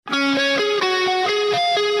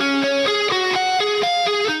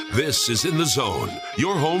This is In the Zone,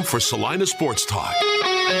 your home for Salina sports talk.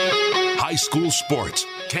 High school sports,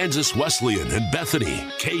 Kansas Wesleyan and Bethany,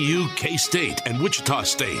 KU, K-State, and Wichita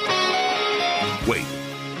State. Wait,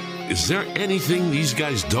 is there anything these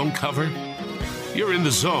guys don't cover? You're in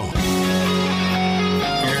the zone.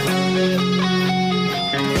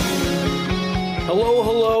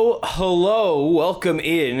 Hello. Welcome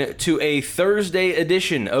in to a Thursday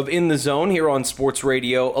edition of In the Zone here on Sports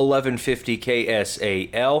Radio 1150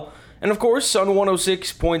 KSAL. And of course, on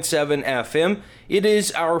 106.7 FM, it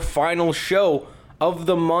is our final show of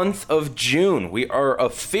the month of June. We are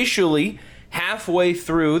officially halfway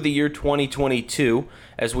through the year 2022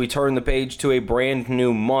 as we turn the page to a brand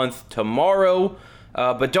new month tomorrow.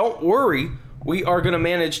 But don't worry, we are going to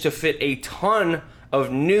manage to fit a ton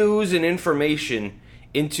of news and information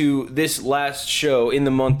into this last show in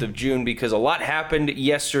the month of June because a lot happened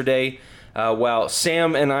yesterday while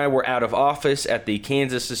Sam and I were out of office at the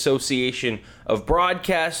Kansas Association of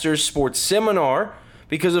Broadcasters Sports Seminar.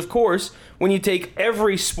 Because, of course, when you take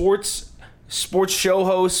every sports show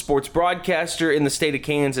host, sports broadcaster in the state of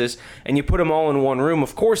Kansas, and you put them all in one room,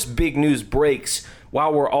 of course, big news breaks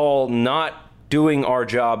while we're all not doing our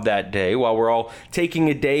job that day, while we're all taking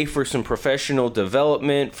a day for some professional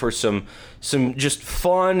development, for some just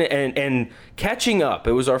fun and catching up.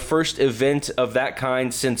 It was our first event of that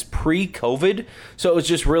kind since pre-COVID, so it was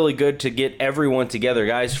just really good to get everyone together,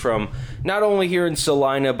 guys from not only here in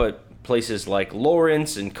Salina, but places like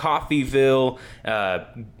Lawrence and Coffeyville,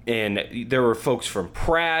 and there were folks from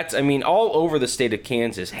Pratt. I mean, all over the state of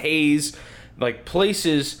Kansas, Hayes, like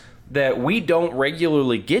places that we don't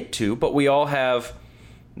regularly get to, but we all have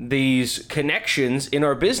these connections in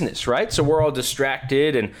our business, right? So we're all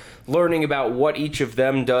distracted and learning about what each of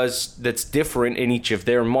them does that's different in each of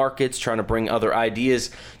their markets, trying to bring other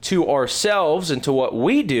ideas to ourselves and to what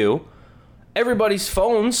we do. Everybody's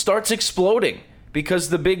phone starts exploding because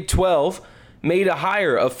the Big 12 made a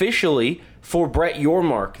hire officially for Brett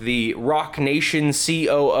Yormark, the Rock Nation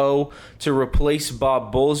COO, to replace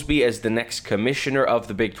Bob Bowlesby as the next commissioner of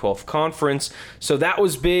the Big 12 Conference. So that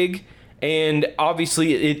was big, and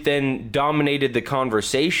obviously it then dominated the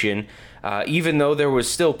conversation, even though there was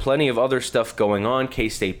still plenty of other stuff going on.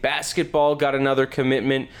 K-State basketball got another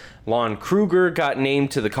commitment. Lon Kruger got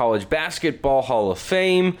named to the College Basketball Hall of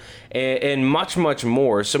Fame, and much, much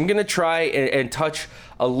more. So I'm going to try and touch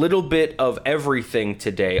a little bit of everything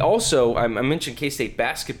today. Also, I mentioned K-State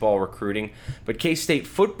basketball recruiting, but K-State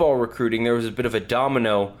football recruiting, there was a bit of a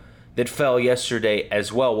domino that fell yesterday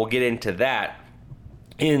as well. We'll get into that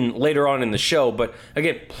later on in the show. But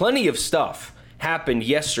again, plenty of stuff happened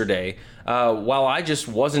yesterday while I just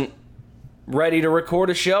wasn't ready to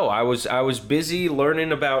record a show. I was busy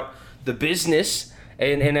learning about the business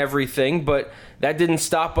and everything, but that didn't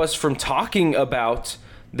stop us from talking about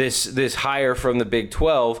this hire from the Big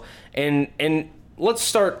 12. And let's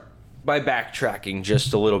start by backtracking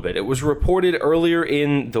just a little bit. It was reported earlier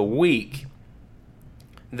in the week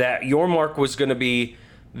that Yormark was going to be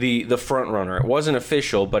the front runner. It wasn't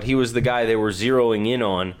official, but he was the guy they were zeroing in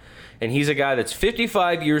on. And he's a guy that's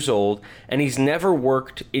 55 years old, and he's never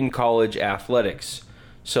worked in college athletics.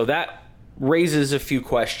 So that raises a few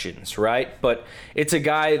questions, right? But it's a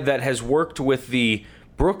guy that has worked with the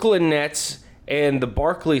Brooklyn Nets and the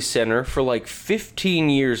Barclays Center for like 15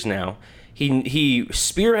 years now. He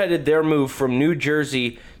spearheaded their move from New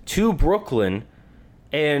Jersey to Brooklyn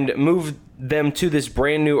and moved them to this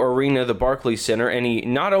brand new arena, the Barclays Center, and he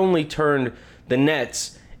not only turned the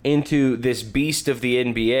Nets into this beast of the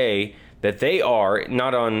NBA that they are,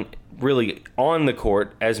 not on really on the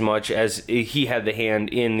court as much as he had the hand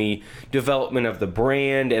in the development of the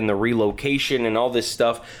brand and the relocation and all this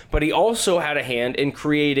stuff, but he also had a hand in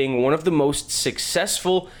creating one of the most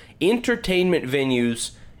successful entertainment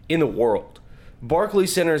venues in the world.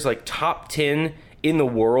 Barclays Center is like top 10 in the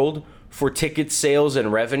world for ticket sales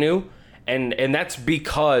and revenue, and that's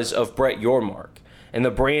because of Brett Yormark and the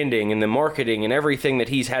branding and the marketing and everything that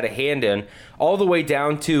he's had a hand in, all the way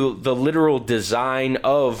down to the literal design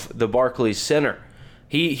of the Barclays Center.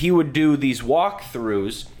 He would do these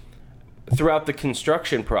walkthroughs throughout the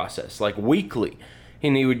construction process, like weekly,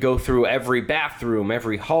 and he would go through every bathroom,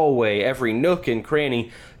 every hallway, every nook and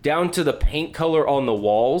cranny, down to the paint color on the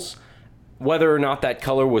walls, whether or not that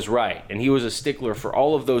color was right. And he was a stickler for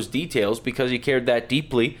all of those details because he cared that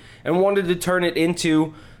deeply and wanted to turn it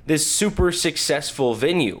into this super successful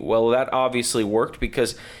venue. Well, that obviously worked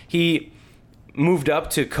because he moved up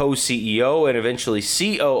to co-CEO and eventually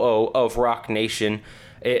COO of Rock Nation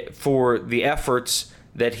for the efforts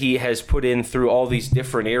that he has put in through all these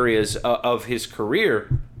different areas of his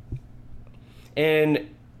career. And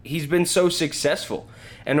he's been so successful.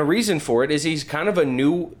 And the reason for it is he's kind of a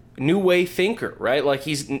new way thinker, right? Like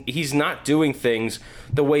he's not doing things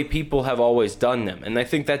the way people have always done them. And I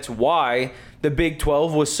think that's why the Big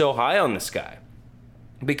 12 was so high on this guy.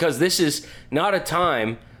 Because this is not a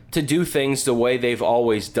time to do things the way they've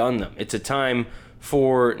always done them. It's a time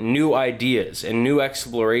for new ideas and new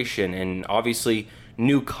exploration and obviously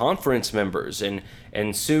new conference members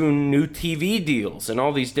and soon new TV deals and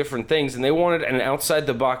all these different things. And they wanted an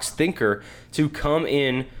outside-the-box thinker to come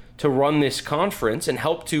in to run this conference and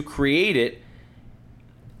help to create it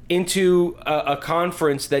into a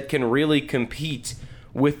conference that can really compete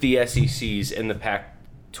with the SECs and the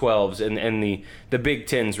Pac-12s and the Big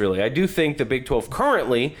Tens, really. I do think the Big 12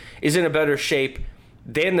 currently is in a better shape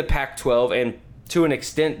than the Pac-12 and to an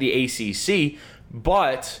extent the ACC,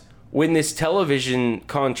 but when this television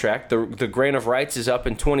contract, the grant of rights is up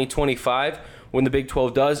in 2025, when the Big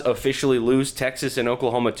 12 does officially lose Texas and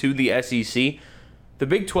Oklahoma to the SEC, the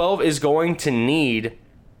Big 12 is going to need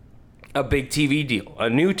a big TV deal, a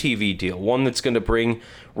new TV deal, one that's going to bring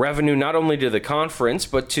revenue not only to the conference,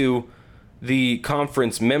 but to the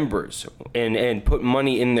conference members and put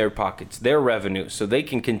money in their pockets, their revenue, so they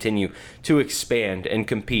can continue to expand and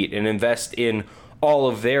compete and invest in all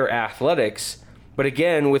of their athletics. But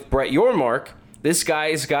again, with Brett Yormark, this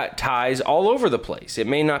guy's got ties all over the place. It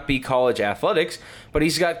may not be college athletics, but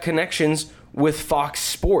he's got connections with Fox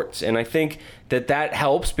Sports. And I think that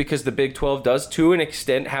helps because the Big 12 does, to an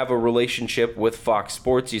extent, have a relationship with Fox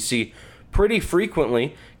Sports. You see pretty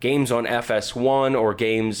frequently games on FS1 or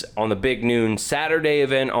games on the Big Noon Saturday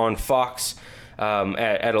event on Fox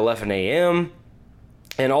at 11 a.m.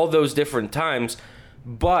 and all those different times.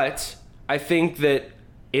 But I think that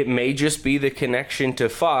it may just be the connection to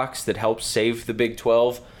Fox that helps save the Big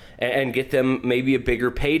 12 and get them maybe a bigger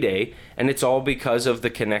payday. And it's all because of the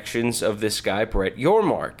connections of this guy, Brett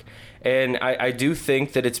Yormark. And I do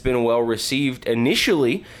think that it's been well received.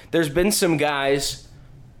 Initially, there's been some guys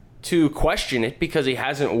to question it because he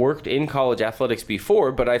hasn't worked in college athletics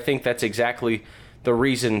before, but I think that's exactly the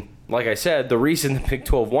reason, like I said, the reason the Big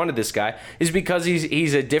 12 wanted this guy is because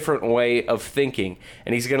he's a different way of thinking,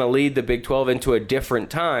 and he's going to lead the Big 12 into a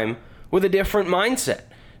different time with a different mindset,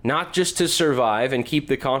 not just to survive and keep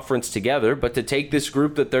the conference together, but to take this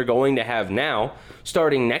group that they're going to have now,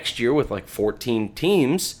 starting next year with like 14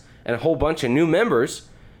 teams and a whole bunch of new members,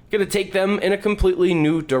 going to take them in a completely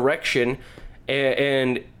new direction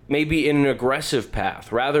and maybe in an aggressive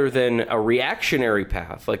path rather than a reactionary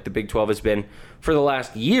path like the Big 12 has been for the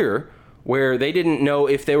last year, where they didn't know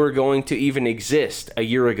if they were going to even exist a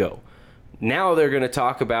year ago. Now they're going to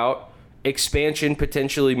talk about expansion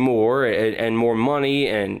potentially more and more money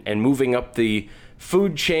and moving up the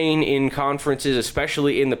food chain in conferences,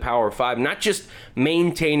 especially in the Power 5, not just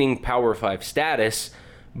maintaining Power 5 status,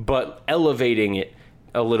 but elevating it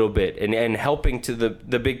a little bit and helping to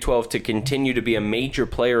the Big 12 to continue to be a major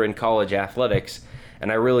player in college athletics.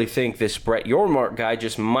 And I really think this Brett Yormark guy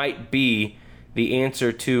just might be the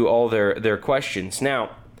answer to all their questions.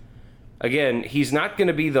 Now, again, he's not going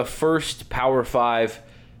to be the first Power 5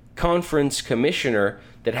 conference commissioner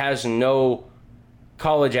that has no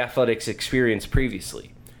college athletics experience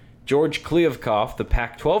previously. George Kliavkoff, the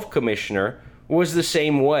Pac-12 commissioner, was the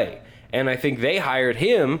same way. And I think they hired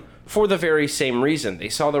him for the very same reason. They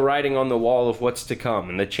saw the writing on the wall of what's to come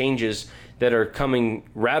and the changes that are coming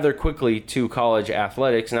rather quickly to college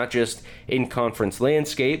athletics, not just in conference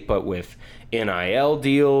landscape, but with NIL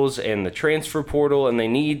deals and the transfer portal, and they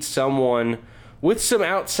need someone with some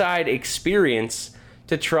outside experience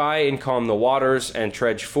to try and calm the waters and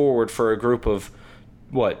trudge forward for a group of,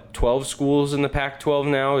 12 schools in the Pac-12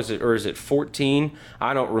 now? Is it 14?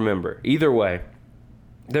 I don't remember. Either way,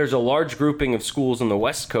 there's a large grouping of schools on the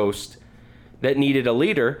West Coast that needed a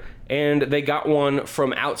leader, and they got one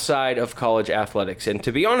from outside of college athletics. And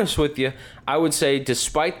to be honest with you, I would say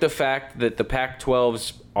despite the fact that the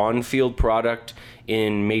Pac-12's on-field product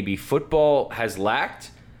in maybe football has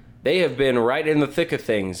lacked, they have been right in the thick of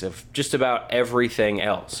things of just about everything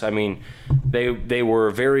else. I mean, they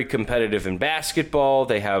were very competitive in basketball.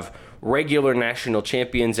 They have regular national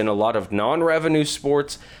champions in a lot of non-revenue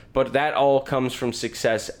sports, but that all comes from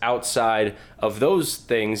success outside of those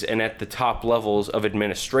things and at the top levels of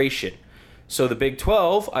administration. So the Big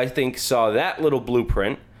 12, I think, saw that little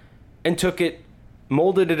blueprint and took it,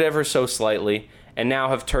 molded it ever so slightly, and now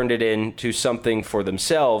have turned it into something for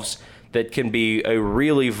themselves that can be a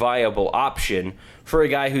really viable option for a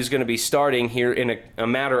guy who's going to be starting here in a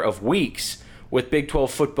matter of weeks with Big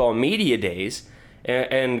 12 football media days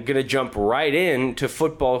and going to jump right into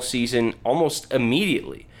football season almost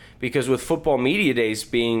immediately. because with football media days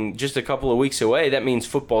being just a couple of weeks away, that means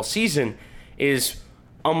football season is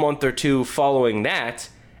a month or two following that,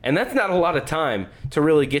 and that's not a lot of time to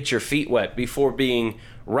really get your feet wet before being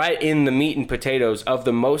right in the meat and potatoes of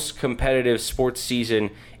the most competitive sports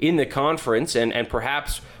season in the conference, and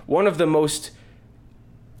perhaps one of the most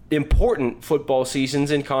important football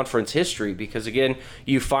seasons in conference history, because again,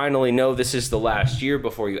 you finally know this is the last year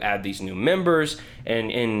before you add these new members,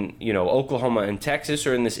 and in Oklahoma and Texas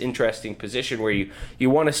are in this interesting position where you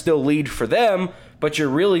want to still lead for them, but you're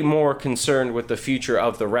really more concerned with the future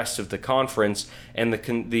of the rest of the conference and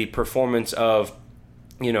the performance of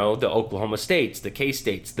the Oklahoma States, the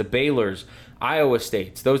K-States, the Baylors, Iowa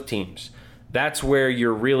States, those teams. That's where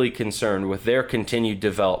you're really concerned with their continued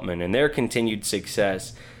development and their continued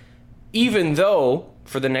success. Even though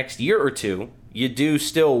for the next year or two, you do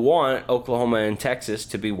still want Oklahoma and Texas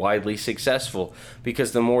to be widely successful,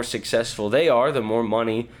 because the more successful they are, the more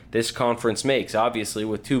money this conference makes. Obviously,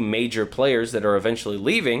 with two major players that are eventually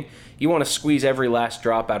leaving, you want to squeeze every last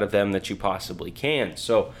drop out of them that you possibly can.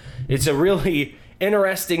 So it's a really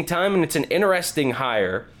interesting time, and it's an interesting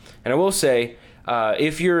hire. And I will say,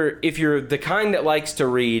 if you're the kind that likes to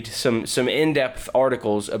read some in-depth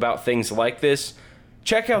articles about things like this,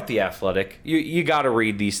 check out The Athletic. You got to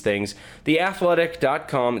read these things.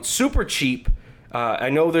 TheAthletic.com. It's super cheap. I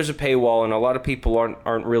know there's a paywall, and a lot of people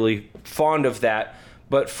aren't really fond of that.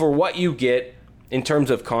 But for what you get in terms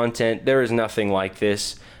of content, there is nothing like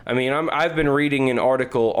this. I mean, I've been reading an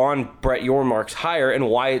article on Brett Yormark's hire and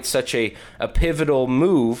why it's such a pivotal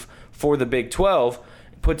move for the Big 12,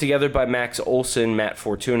 put together by Max Olson, Matt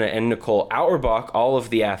Fortuna, and Nicole Auerbach, all of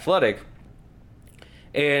The Athletic.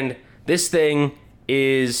 And this thing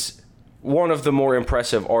is one of the more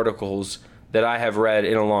impressive articles that I have read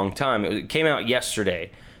in a long time. It came out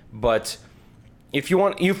yesterday, but if you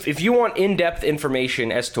want in-depth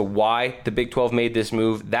information as to why the Big 12 made this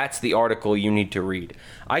move, that's the article you need to read.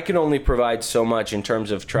 I can only provide so much in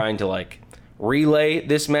terms of trying to relay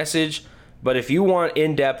this message, but if you want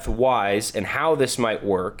in-depth whys and how this might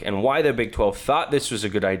work and why the Big 12 thought this was a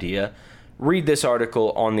good idea, read this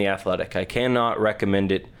article on The Athletic. I cannot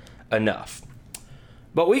recommend it enough.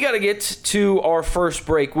 But we got to get to our first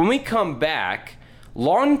break. When we come back,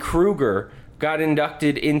 Lon Kruger got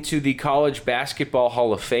inducted into the College Basketball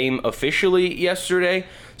Hall of Fame officially yesterday.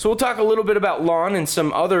 So we'll talk a little bit about Lon and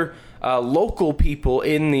some other local people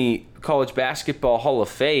in the College Basketball Hall of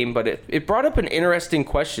Fame. But it brought up an interesting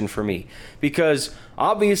question for me, because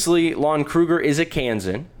obviously Lon Kruger is a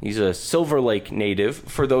Kansan. He's a Silver Lake native,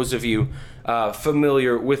 for those of you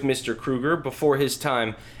familiar with Mr. Kruger before his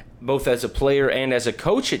time both as a player and as a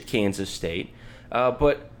coach at Kansas State.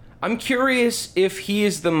 But I'm curious if he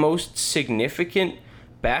is the most significant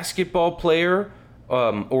basketball player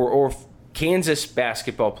or Kansas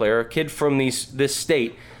basketball player, a kid from this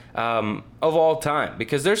state of all time,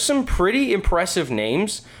 because there's some pretty impressive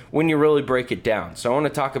names when you really break it down. So I want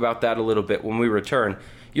to talk about that a little bit when we return.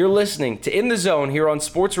 You're listening to In the Zone here on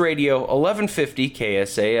Sports Radio 1150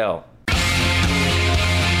 KSAL.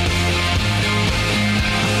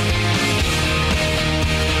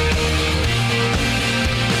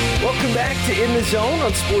 Welcome back to In the Zone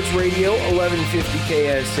on Sports Radio 1150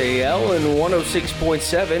 KSAL and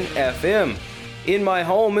 106.7 FM. In my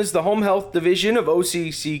home is the Home Health Division of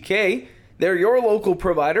OCCK. They're your local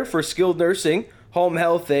provider for skilled nursing, home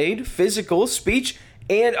health aid, physical, speech,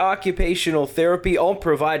 and occupational therapy, all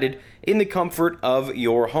provided in the comfort of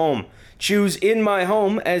your home. Choose In My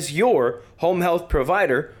Home as your home health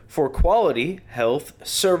provider for quality health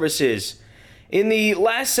services. In the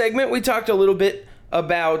last segment, we talked a little bit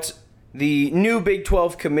about the new Big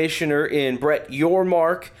 12 commissioner in Brett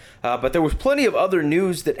Yormark, but there was plenty of other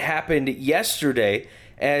news that happened yesterday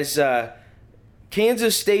as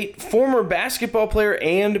Kansas State former basketball player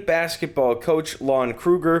and basketball coach Lon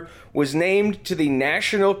Kruger was named to the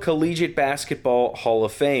National Collegiate Basketball Hall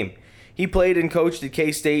of Fame. He played and coached at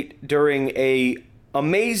K-State during an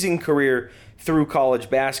amazing career through college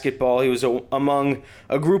basketball. He was among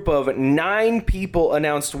a group of 9 people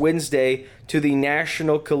announced Wednesday to the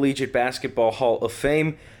National Collegiate Basketball Hall of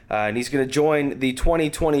Fame. And he's going to join the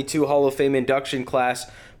 2022 Hall of Fame induction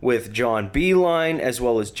class with John Beilein, as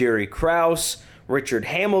well as Jerry Krause, Richard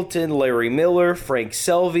Hamilton, Larry Miller, Frank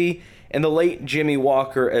Selvey, and the late Jimmy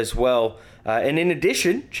Walker as well. And in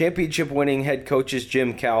addition, championship-winning head coaches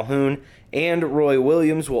Jim Calhoun and Roy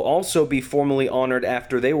Williams will also be formally honored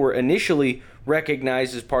after they were initially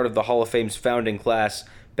recognized as part of the Hall of Fame's founding class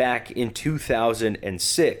back in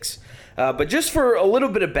 2006. But just for a little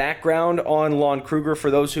bit of background on Lon Kruger,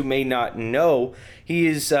 for those who may not know, he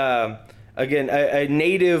is, again, a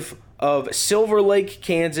native of Silver Lake,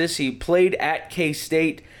 Kansas. He played at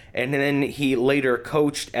K-State, and then he later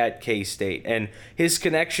coached at K-State. And his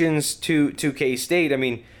connections to K-State, I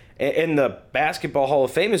mean, in the Basketball Hall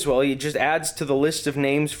of Fame as well, he just adds to the list of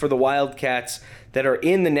names for the Wildcats that are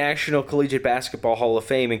in the National Collegiate Basketball Hall of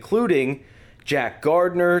Fame, including Jack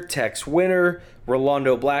Gardner, Tex Winter,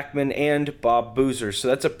 Rolando Blackman, and Bob Boozer. So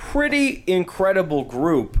that's a pretty incredible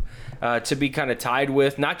group to be kind of tied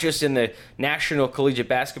with, not just in the National Collegiate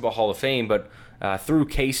Basketball Hall of Fame, but through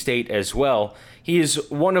K-State as well. He is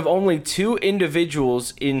one of only 2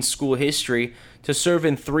 individuals in school history to serve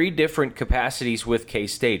in 3 different capacities with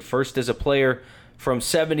K-State. First as a player from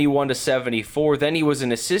 71 to 74. Then he was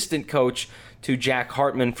an assistant coach to Jack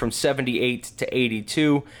Hartman from 78 to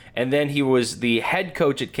 82. And then he was the head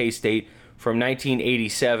coach at K-State from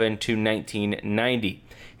 1987 to 1990.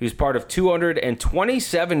 He was part of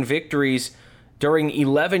 227 victories during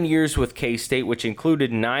 11 years with K-State, which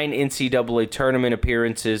included 9 NCAA tournament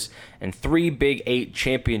appearances and 3 Big 8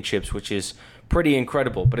 championships, which is pretty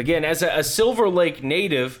incredible. But again, as a Silver Lake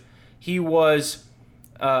native, he was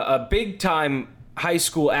a big-time high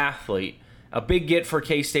school athlete. A big get for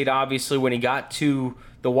K-State, obviously, when he got to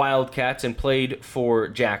the Wildcats and played for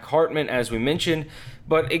Jack Hartman, as we mentioned.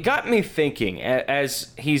 But it got me thinking,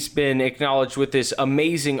 as he's been acknowledged with this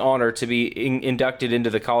amazing honor to be inducted into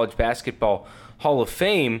the College Basketball Hall of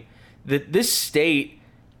Fame, that this state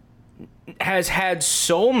has had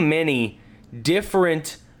so many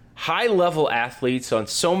different high-level athletes on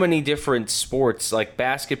so many different sports, like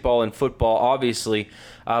basketball and football, obviously,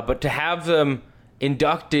 but to have them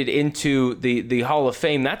inducted into the Hall of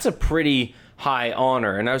Fame, that's a pretty high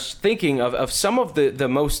honor. And I was thinking of some of the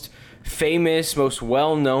most famous, most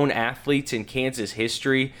well-known athletes in Kansas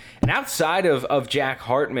history. And outside of Jack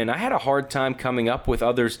Hartman, I had a hard time coming up with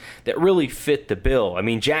others that really fit the bill. I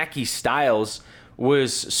mean, Jackie Stiles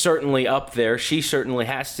was certainly up there. She certainly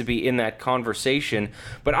has to be in that conversation.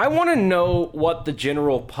 But I want to know what the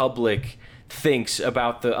general public thinks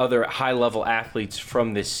about the other high-level athletes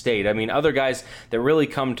from this state. I mean, other guys that really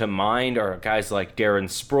come to mind are guys like Darren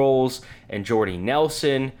Sproles and Jordy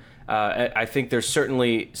Nelson. I think there's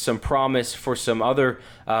certainly some promise for some other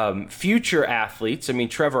future athletes. I mean,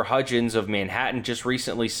 Trevor Hudgens of Manhattan just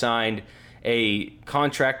recently signed a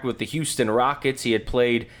contract with the Houston Rockets. He had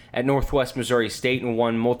played at Northwest Missouri State and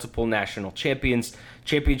won multiple national championships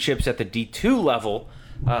at the D2 level.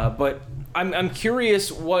 But I'm curious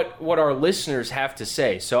what our listeners have to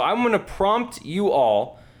say. So I'm going to prompt you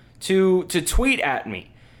all to tweet at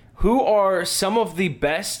me. Who are some of the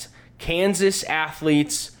best Kansas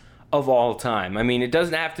athletes of all time? I mean, it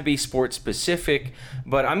doesn't have to be sports specific,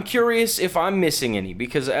 but I'm curious if I'm missing any,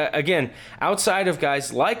 because again, outside of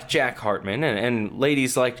guys like Jack Hartman and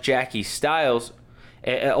ladies like Jackie Stiles,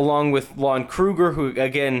 along with Lon Kruger, who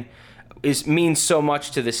again means so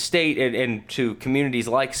much to the state and to communities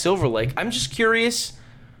like Silver Lake, I'm just curious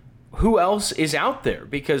who else is out there,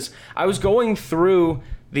 because I was going through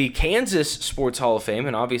the Kansas Sports Hall of Fame,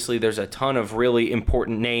 and obviously there's a ton of really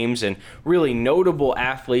important names and really notable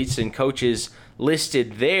athletes and coaches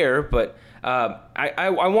listed there, but I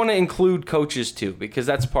want to include coaches too, because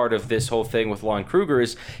that's part of this whole thing with Lon Kruger.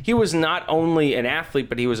 Is he was not only an athlete,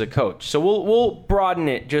 but he was a coach. So we'll broaden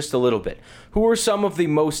it just a little bit. Who are some of the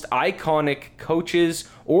most iconic coaches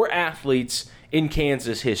or athletes in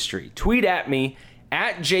Kansas history? Tweet at me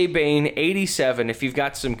at jbane87 if you've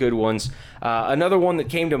got some good ones. Another one that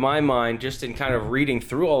came to my mind just in kind of reading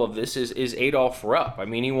through all of this is Adolph Rupp. I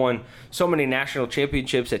mean, he won so many national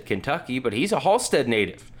championships at Kentucky, but he's a Hallstead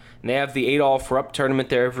native. And they have the Adolph Rupp tournament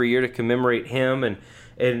there every year to commemorate him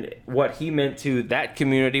and what he meant to that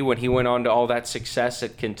community when he went on to all that success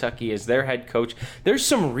at Kentucky as their head coach. There's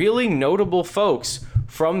some really notable folks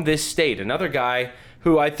from this state. Another guy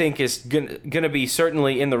who I think is going to be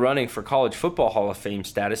certainly in the running for College Football Hall of Fame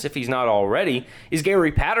status, if he's not already, is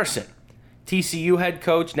Gary Patterson. TCU head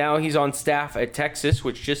coach. Now he's on staff at Texas,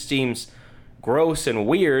 which just seems gross and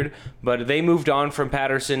weird, but they moved on from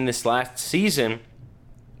Patterson this last season.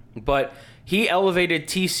 But he elevated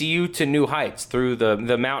TCU to new heights through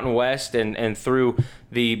the Mountain West and through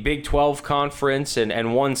the Big 12 Conference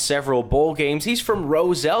and won several bowl games. He's from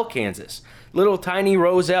Roselle, Kansas, little tiny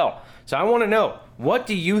Roselle. So I want to know, what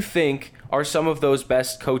do you think are some of those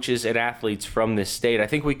best coaches and athletes from this state? I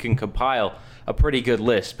think we can compile a pretty good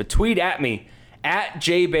list. But tweet at me at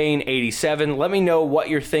jbane87. Let me know what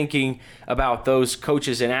you're thinking about those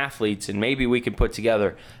coaches and athletes, and maybe we can put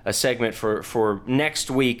together a segment for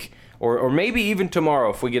next week or maybe even tomorrow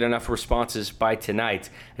if we get enough responses by tonight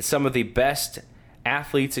at some of the best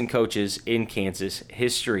athletes and coaches in Kansas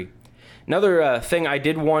history. Another thing I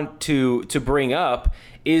did want to bring up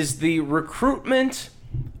is the recruitment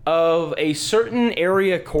of a certain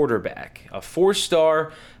area quarterback. A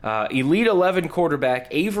 4-star Elite 11 quarterback,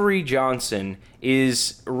 Avery Johnson,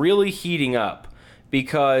 is really heating up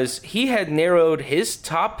because he had narrowed his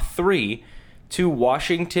top 3 to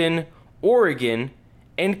Washington, Oregon,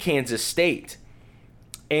 and Kansas State.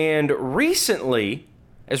 And recently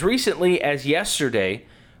as yesterday,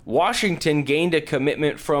 Washington gained a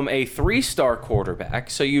commitment from a 3-star quarterback,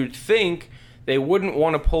 so you'd think they wouldn't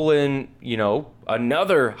want to pull in,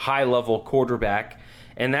 another high-level quarterback,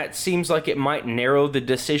 and that seems like it might narrow the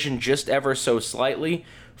decision just ever so slightly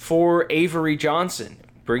for Avery Johnson.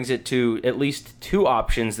 Brings it to at least 2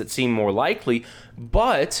 options that seem more likely,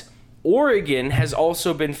 but Oregon has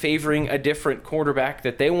also been favoring a different quarterback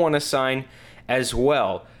that they want to sign as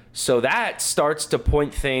well. So that starts to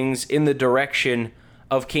point things in the direction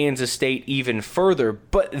of Kansas State even further.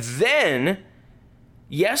 But then,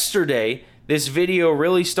 yesterday, this video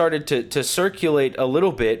really started to circulate a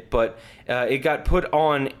little bit, but it got put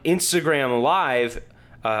on Instagram Live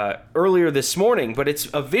earlier this morning. But it's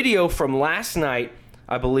a video from last night,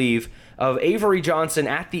 I believe, of Avery Johnson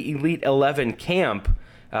at the Elite 11 camp,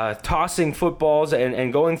 tossing footballs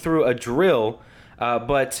and going through a drill.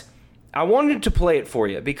 But I wanted to play it for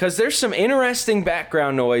you because there's some interesting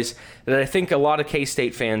background noise that I think a lot of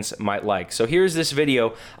K-State fans might like. So here's this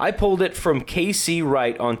video. I pulled it from KC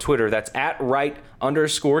Wright on Twitter. That's at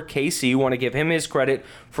Wright_KC. You want to give him his credit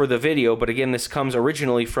for the video. But again, this comes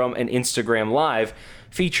originally from an Instagram Live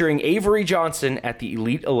featuring Avery Johnson at the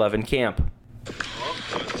Elite 11 camp. Oh,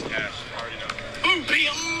 that's cash. I already know.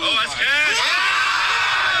 Oh, that's cash.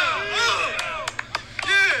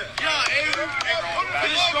 Yeah, Avery.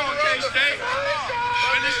 Finish strong, K-State.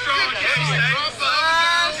 Finish strong, K-State.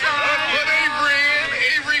 Put Avery in.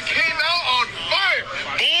 Avery came out on fire.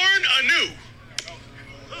 Born anew.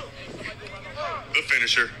 The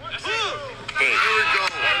finisher. There we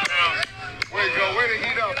go. Way to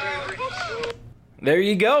heat up, Avery. There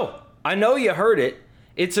you go. I know you heard it.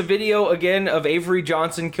 It's a video, again, of Avery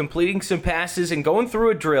Johnson completing some passes and going through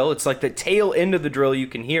a drill. It's like the tail end of the drill. You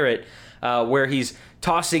can hear it, where he's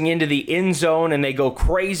tossing into the end zone, and they go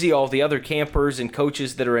crazy, all the other campers and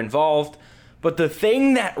coaches that are involved. But the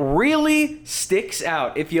thing that really sticks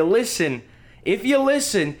out, if you listen,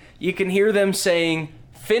 you can hear them saying,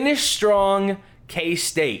 "Finish strong,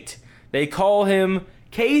 K-State." They call him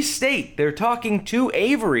K-State. They're talking to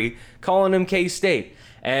Avery, calling him K-State.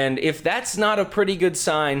 And if that's not a pretty good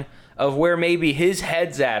sign of where maybe his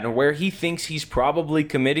head's at and where he thinks he's probably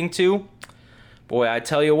committing to, boy, I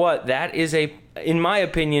tell you what, that is, in my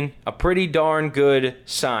opinion, a pretty darn good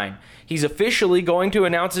sign. He's officially going to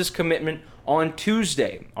announce his commitment on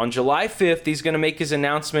Tuesday. On July 5th, he's going to make his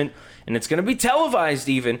announcement, and it's going to be televised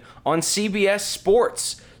even on CBS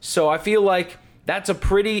Sports. So I feel like that's a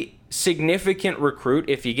pretty significant recruit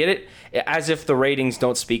if you get it, as if the ratings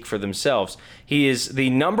don't speak for themselves. He is the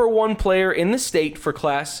number 1 player in the state for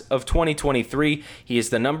class of 2023. He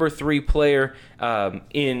is the number 3 player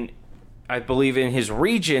I believe, in his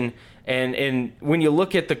region. And when you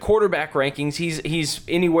look at the quarterback rankings, he's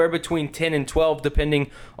anywhere between 10 and 12, depending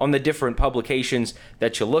on the different publications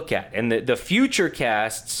that you look at. And the future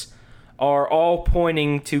casts are all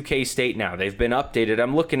pointing to K-State now. They've been updated.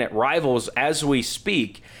 I'm looking at Rivals as we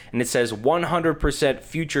speak, and it says 100%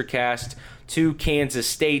 future cast to Kansas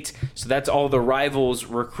State. So that's all the Rivals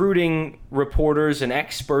recruiting reporters and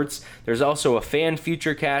experts. There's also a fan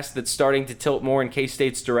future cast that's starting to tilt more in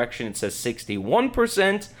K-State's direction. It says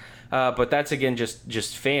 61%. But that's, again,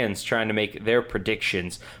 just fans trying to make their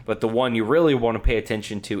predictions. But the one you really want to pay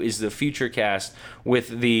attention to is the future cast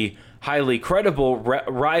with the highly credible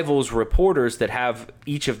Rivals reporters that have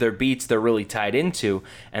each of their beats they're really tied into,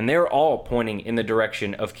 and they're all pointing in the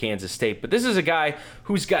direction of Kansas State. But this is a guy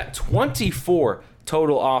who's got 24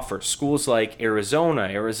 total offers. Schools like Arizona,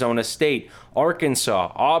 Arizona State,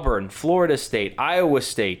 Arkansas, Auburn, Florida State, Iowa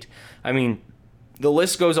State. I mean, the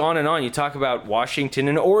list goes on and on. You talk about Washington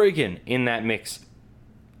and Oregon in that mix.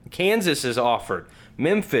 Kansas is offered.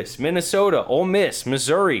 Memphis, Minnesota, Ole Miss,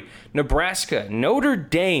 Missouri, Nebraska, Notre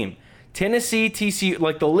Dame, Tennessee, TCU.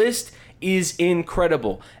 Like, the list is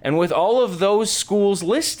incredible. And with all of those schools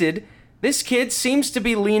listed, this kid seems to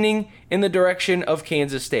be leaning in the direction of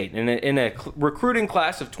Kansas State. In a recruiting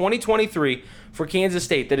class of 2023 for Kansas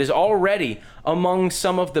State that is already among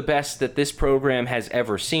some of the best that this program has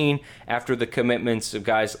ever seen after the commitments of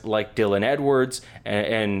guys like Dylan Edwards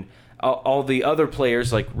and all the other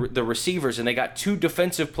players, like the receivers, and they got 2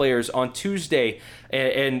 defensive players on Tuesday,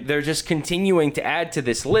 and they're just continuing to add to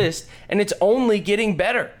this list, and it's only getting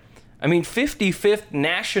better. I mean, 55th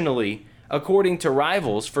nationally according to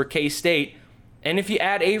Rivals, for K-State. And if you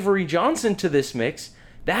add Avery Johnson to this mix,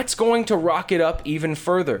 that's going to rock it up even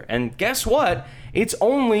further. And guess what? It's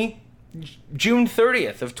only June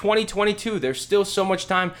 30th of 2022. There's still so much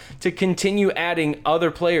time to continue adding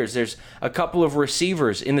other players. There's a couple of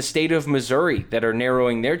receivers in the state of Missouri that are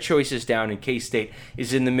narrowing their choices down, and K-State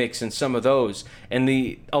is in the mix in some of those. And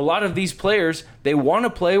a lot of these players, they want to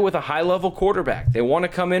play with a high-level quarterback. They want to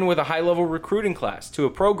come in with a high-level recruiting class to a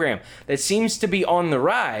program that seems to be on the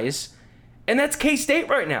rise, and that's K-State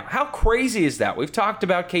right now. How crazy is that? We've talked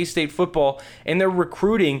about K-State football and their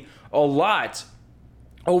recruiting a lot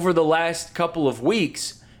over the last couple of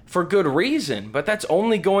weeks for good reason, but that's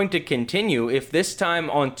only going to continue if this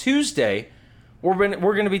time on Tuesday we're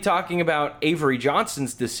going to be talking about Avery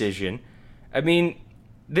Johnson's decision. I mean,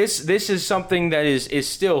 this is something that is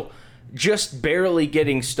still just barely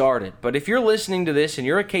getting started. But if you're listening to this and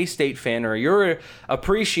you're a K-State fan or you're an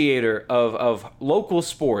appreciator of local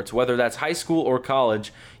sports, whether that's high school or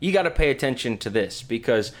college, you got to pay attention to this,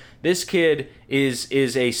 because this kid is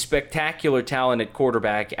a spectacular talented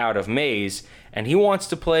quarterback out of Mays, and he wants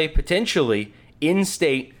to play potentially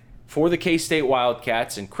in-state for the K-State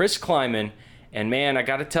Wildcats and Chris Kleiman. And man, I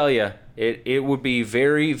got to tell you, it would be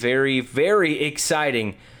very, very, very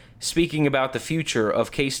exciting, speaking about the future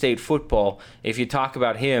of K-State football, if you talk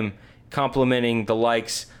about him complimenting the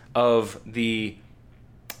likes of the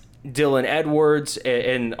Dylan Edwards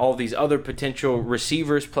and all these other potential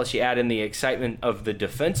receivers, plus you add in the excitement of the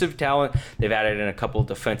defensive talent. They've added in a couple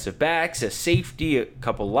defensive backs, a safety, a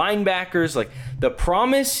couple linebackers. Like, the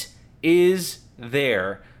promise is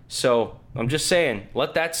there. So I'm just saying,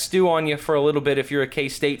 let that stew on you for a little bit if you're a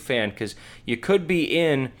K-State fan, because you could be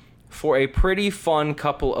in for a pretty fun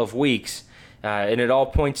couple of weeks. And it all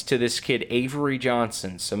points to this kid, Avery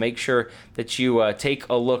Johnson. So make sure that you take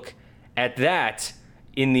a look at that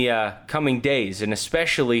in the coming days, and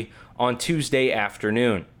especially on Tuesday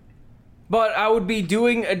afternoon. But I would be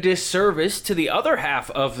doing a disservice to the other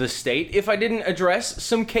half of the state if I didn't address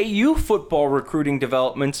some KU football recruiting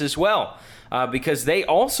developments as well, because they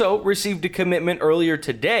also received a commitment earlier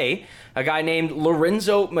today, a guy named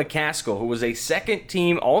Lorenzo McCaskill, who was a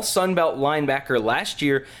second-team All-Sunbelt linebacker last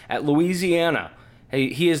year at Louisiana.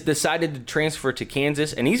 He has decided to transfer to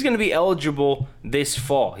Kansas, and he's going to be eligible this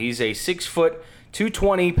fall. He's a 6-foot,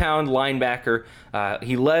 220-pound linebacker.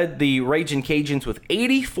 He led the Ragin' Cajuns with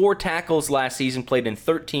 84 tackles last season, played in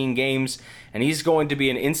 13 games, and he's going to be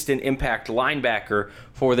an instant impact linebacker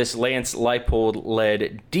for this Lance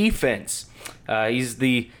Leipold-led defense. He's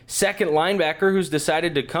the second linebacker who's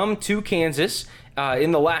decided to come to Kansas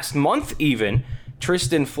in the last month even.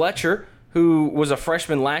 Tristan Fletcher, who was a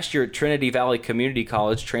freshman last year at Trinity Valley Community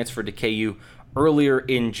College, transferred to KU earlier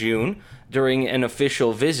in June during an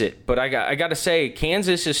official visit. But I got to say,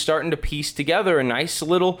 Kansas is starting to piece together a nice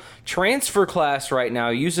little transfer class right now,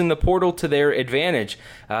 using the portal to their advantage.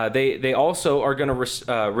 They also are going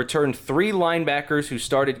to return 3 linebackers who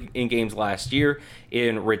started in games last year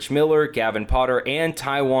in Rich Miller, Gavin Potter, and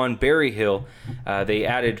Taiwan Berryhill. They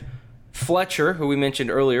added Fletcher, who we mentioned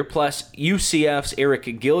earlier, plus UCF's Eric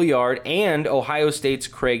Gilliard and Ohio State's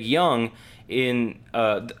Craig Young in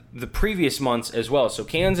the previous months as well. So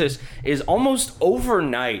Kansas is almost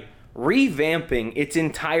overnight revamping its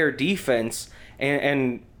entire defense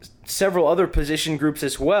and several other position groups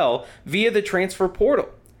as well via the transfer portal.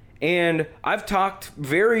 And I've talked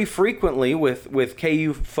very frequently with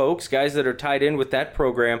KU folks, guys that are tied in with that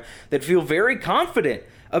program, that feel very confident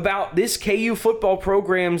about this KU football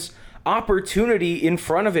program's opportunity in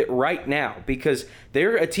front of it right now, because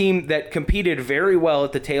they're a team that competed very well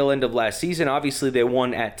at the tail end of last season. Obviously, they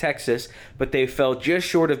won at Texas, but they fell just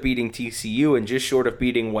short of beating TCU and just short of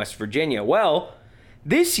beating West Virginia. Well,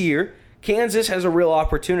 this year, Kansas has a real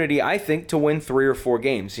opportunity, I think, to win 3 or 4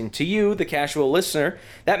 games. And to you, the casual listener,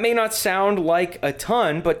 that may not sound like a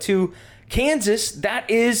ton, but to Kansas, that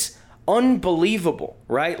is unbelievable,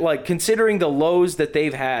 right? Like, considering the lows that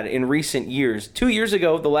they've had in recent years. 2 years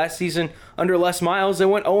ago, the last season under Les Miles, they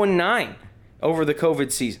went 0-9 over the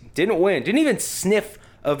COVID season. Didn't win. Didn't even sniff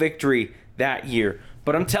a victory that year.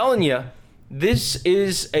 But I'm telling you, this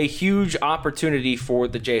is a huge opportunity for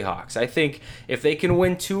the Jayhawks. I think if they can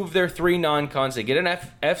win 2 of their 3 non-cons, they get an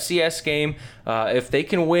FCS game, if they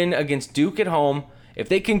can win against Duke at home, if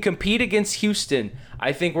they can compete against Houston,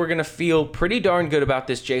 I think we're going to feel pretty darn good about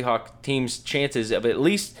this Jayhawk team's chances of at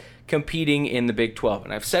least competing in the Big 12.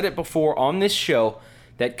 And I've said it before on this show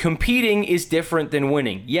that competing is different than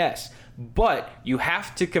winning. Yes, but you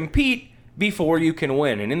have to compete before you can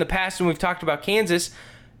win. And in the past, when we've talked about Kansas,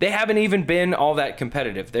 they haven't even been all that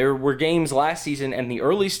competitive. There were games last season and the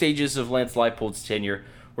early stages of Lance Leipold's tenure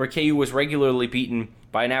where KU was regularly beaten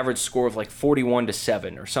by an average score of like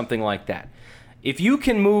 41-7 or something like that. If you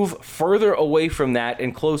can move further away from that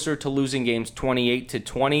and closer to losing games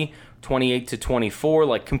 28-20, 28-24,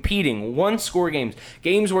 like competing one-score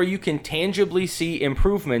games where you can tangibly see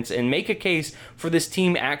improvements and make a case for this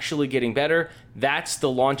team actually getting better, that's the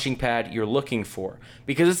launching pad you're looking for.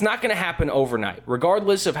 Because it's not going to happen overnight.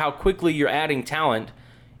 Regardless of how quickly you're adding talent,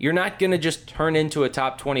 you're not going to just turn into a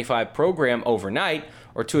top 25 program overnight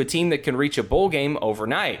or to a team that can reach a bowl game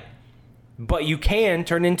overnight. But you can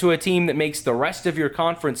turn into a team that makes the rest of your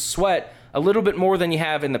conference sweat a little bit more than you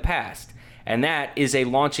have in the past. And that is a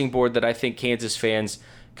launching board that I think Kansas fans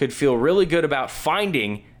could feel really good about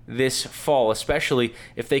finding this fall, especially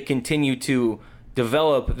if they continue to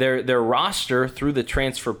develop their roster through the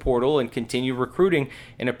transfer portal and continue recruiting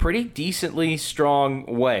in a pretty decently strong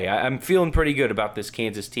way. I'm feeling pretty good about this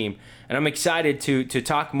Kansas team, and I'm excited to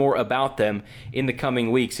talk more about them in the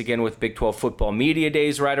coming weeks, again with Big 12 football media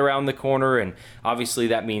days right around the corner, and obviously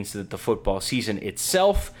that means that the football season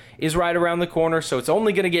itself is right around the corner, so it's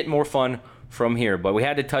only going to get more fun from here. But we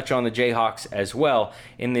had to touch on the Jayhawks as well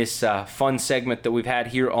in this fun segment that we've had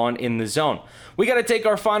here on In the Zone. We got to take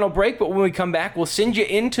our final break, but when we come back, we'll send you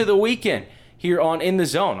into the weekend here on In the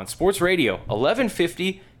Zone on Sports Radio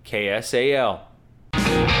 1150 KSAL.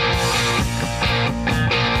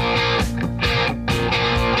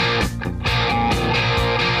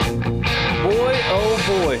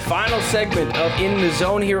 Final segment of In the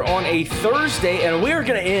Zone here on a Thursday, and we're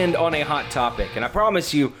going to end on a hot topic. And I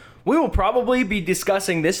promise you, we will probably be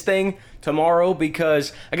discussing this thing tomorrow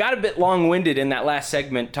because I got a bit long-winded in that last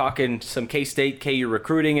segment talking some K-State, KU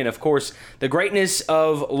recruiting, and of course, the greatness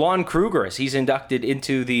of Lon Kruger as he's inducted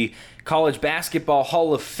into the College Basketball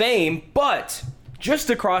Hall of Fame. But just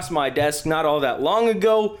across my desk not all that long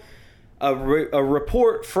ago, a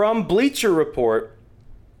report from Bleacher Report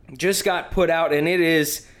just got put out, and it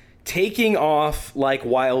is taking off like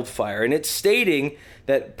wildfire. And it's stating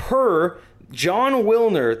that per John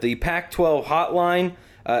Wilner, the Pac-12 Hotline,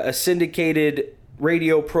 a syndicated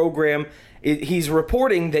radio program, he's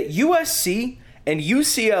reporting that USC and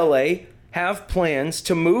UCLA have plans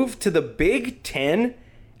to move to the Big Ten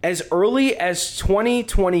as early as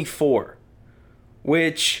 2024,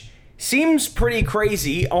 which seems pretty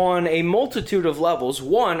crazy on a multitude of levels.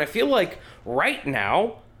 One, I feel like right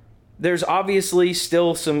now, there's obviously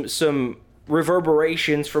still some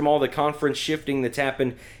reverberations from all the conference shifting that's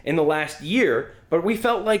happened in the last year, but we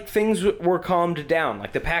felt like things were calmed down.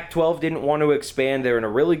 Like the Pac-12 didn't want to expand. They're in a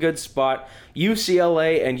really good spot.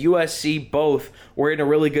 UCLA and USC both were in a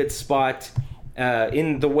really good spot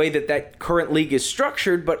in the way that current league is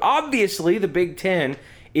structured, but obviously the Big Ten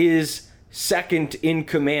is second in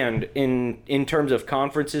command in terms of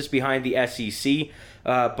conferences behind the SEC.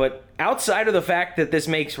 But outside of the fact that this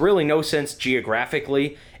makes really no sense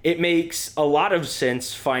geographically, it makes a lot of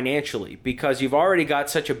sense financially because you've already got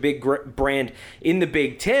such a big brand in the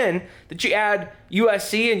Big Ten that you add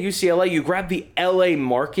USC and UCLA, you grab the LA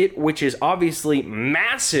market, which is obviously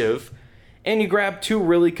massive, and you grab two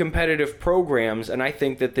really competitive programs, and I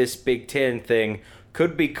think that this Big Ten thing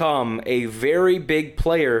could become a very big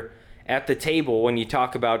player at the table when you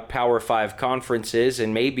talk about Power 5 conferences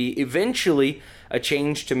and maybe eventually a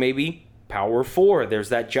change to maybe Power 4. There's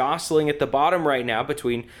that jostling at the bottom right now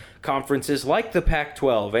between conferences like the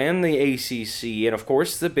Pac-12 and the ACC and, of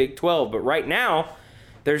course, the Big 12. But right now,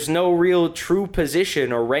 there's no real true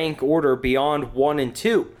position or rank order beyond 1 and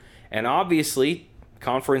 2. And obviously,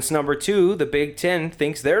 conference number 2, the Big 10,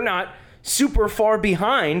 thinks they're not super far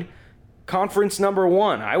behind conference number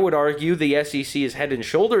 1. I would argue the SEC is head and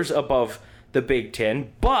shoulders above the Big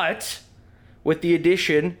 10, but with the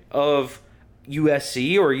addition of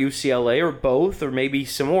USC or UCLA or both, or maybe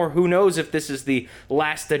some more, who knows if this is the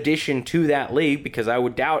last addition to that league, because I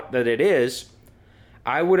would doubt that it is.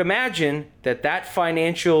 I would imagine that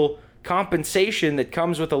financial compensation that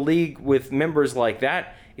comes with a league with members like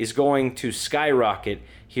that is going to skyrocket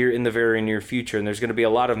here in the very near future, and there's going to be a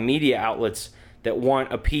lot of media outlets that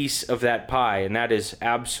want a piece of that pie, and that is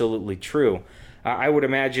absolutely true. I would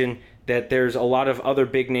imagine that there's a lot of other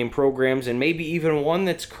big-name programs, and maybe even one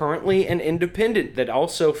that's currently an independent that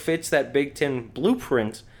also fits that Big Ten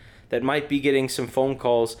blueprint that might be getting some phone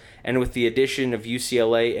calls, and with the addition of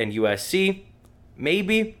UCLA and USC,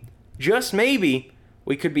 maybe, just maybe,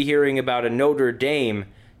 we could be hearing about a Notre Dame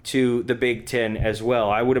to the Big Ten as well.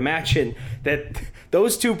 I would imagine that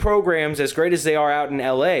those two programs, as great as they are out in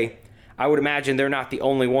LA, I would imagine they're not the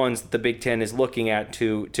only ones that the Big Ten is looking at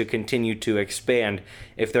to continue to expand.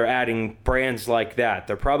 If they're adding brands like that,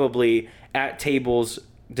 they're probably at tables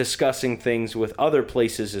discussing things with other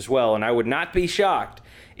places as well. And I would not be shocked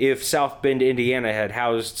if South Bend, Indiana had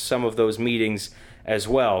housed some of those meetings as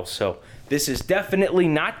well. So this is definitely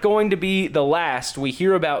not going to be the last we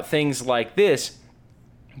hear about things like this,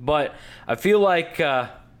 but I feel like,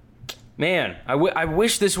 man, I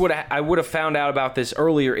wish I would have found out about this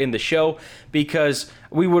earlier in the show, because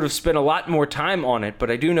we would have spent a lot more time on it.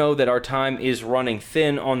 But I do know that our time is running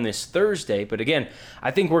thin on this Thursday. But again,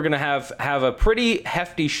 I think we're going to have a pretty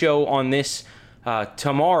hefty show on this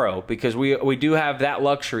tomorrow, because we do have that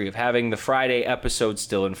luxury of having the Friday episode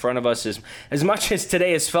still in front of us. As much as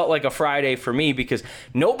today has felt like a Friday for me because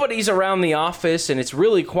nobody's around the office and it's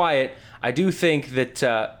really quiet, I do think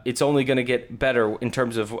that it's only going to get better in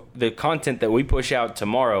terms of the content that we push out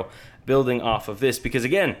tomorrow, building off of this. Because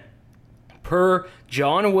again, per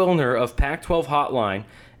John Wilner of Pac-12 Hotline,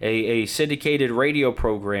 a syndicated radio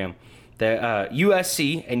program, the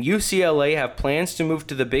USC and UCLA have plans to move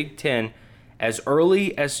to the Big Ten as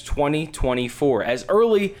early as 2024, as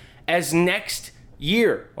early as next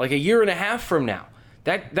year, like a year and a half from now.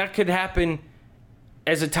 That could happen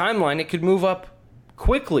as a timeline. It could move up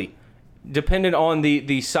quickly, dependent on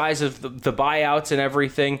the size of the buyouts and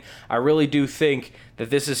everything. I really do think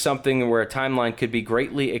that this is something where a timeline could be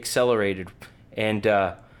greatly accelerated. And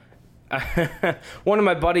one of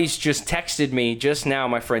my buddies just texted me just now,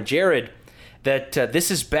 my friend Jared, that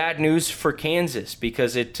this is bad news for Kansas,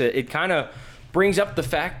 because it kind of brings up the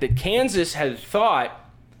fact that Kansas had thought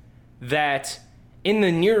that in the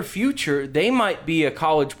near future they might be a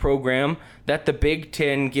college program that the Big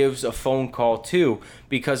Ten gives a phone call to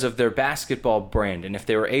because of their basketball brand. And if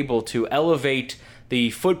they were able to elevate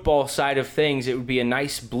the football side of things, it would be a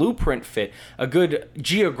nice blueprint fit, a good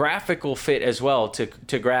geographical fit as well,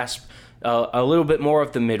 to grasp a little bit more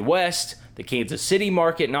of the Midwest, the Kansas City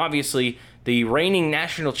market, and obviously the reigning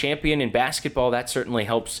national champion in basketball. That certainly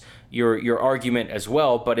helps your argument as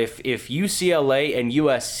well. But if UCLA and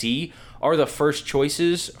USC are the first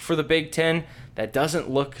choices for the Big Ten, that doesn't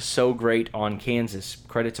look so great on Kansas.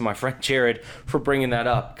 Credit to my friend Jared for bringing that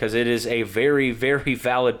up, because it is a very, very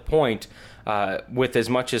valid point. With as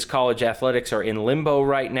much as college athletics are in limbo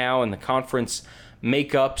right now, and the conference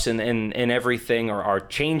makeups and everything are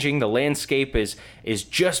changing, the landscape is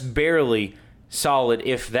just barely solid,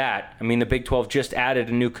 if that. I mean, the Big 12 just added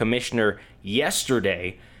a new commissioner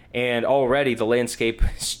yesterday, and already the landscape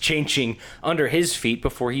is changing under his feet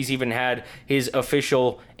before he's even had his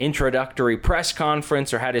official introductory press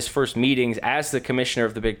conference or had his first meetings as the commissioner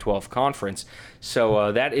of the Big 12 conference.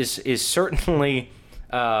 So that is certainly,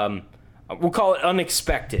 we'll call it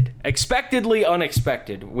unexpected. Expectedly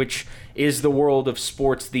unexpected, which is the world of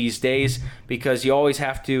sports these days, because you always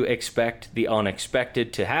have to expect the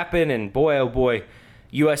unexpected to happen. And boy, oh boy,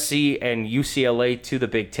 USC and UCLA to the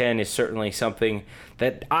Big Ten is certainly something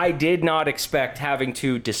that I did not expect having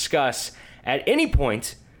to discuss at any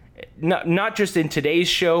point, not just in today's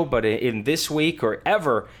show, but in this week or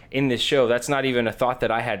ever in this show. That's not even a thought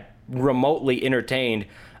that I had remotely entertained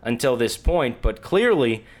until this point, but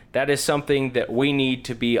clearly that is something that we need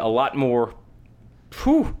to be a lot more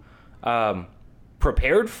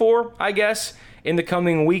prepared for, I guess, in the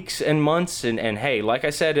coming weeks and months. And hey, like I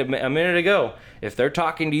said a minute ago, if they're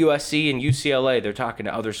talking to USC and UCLA, they're talking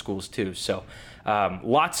to other schools too. So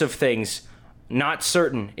lots of things not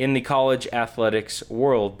certain in the college athletics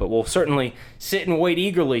world, but we'll certainly sit and wait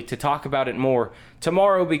eagerly to talk about it more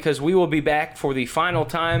tomorrow, because we will be back for the final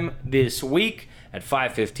time this week at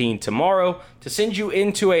 5:15 tomorrow to send you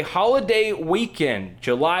into a holiday weekend.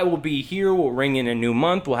 July will be here. We'll ring in a new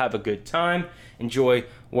month. We'll have a good time. Enjoy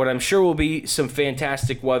what I'm sure will be some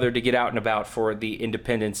fantastic weather to get out and about for the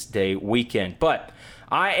Independence Day weekend. But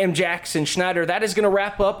I am Jackson Schneider. That is going to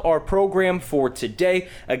wrap up our program for today.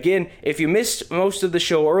 Again, if you missed most of the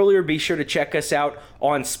show earlier, be sure to check us out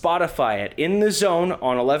on Spotify at In the Zone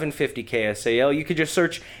on 1150 KSAL. You could just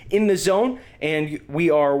search In the Zone, and we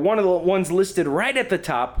are one of the ones listed right at the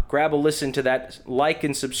top. Grab a listen to that, like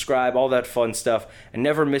and subscribe, all that fun stuff, and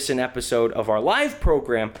never miss an episode of our live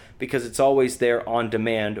program, because it's always there on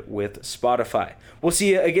demand with Spotify. We'll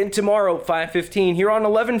see you again tomorrow, 5:15, here on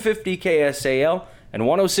 1150 KSAL and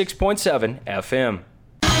 106.7 FM.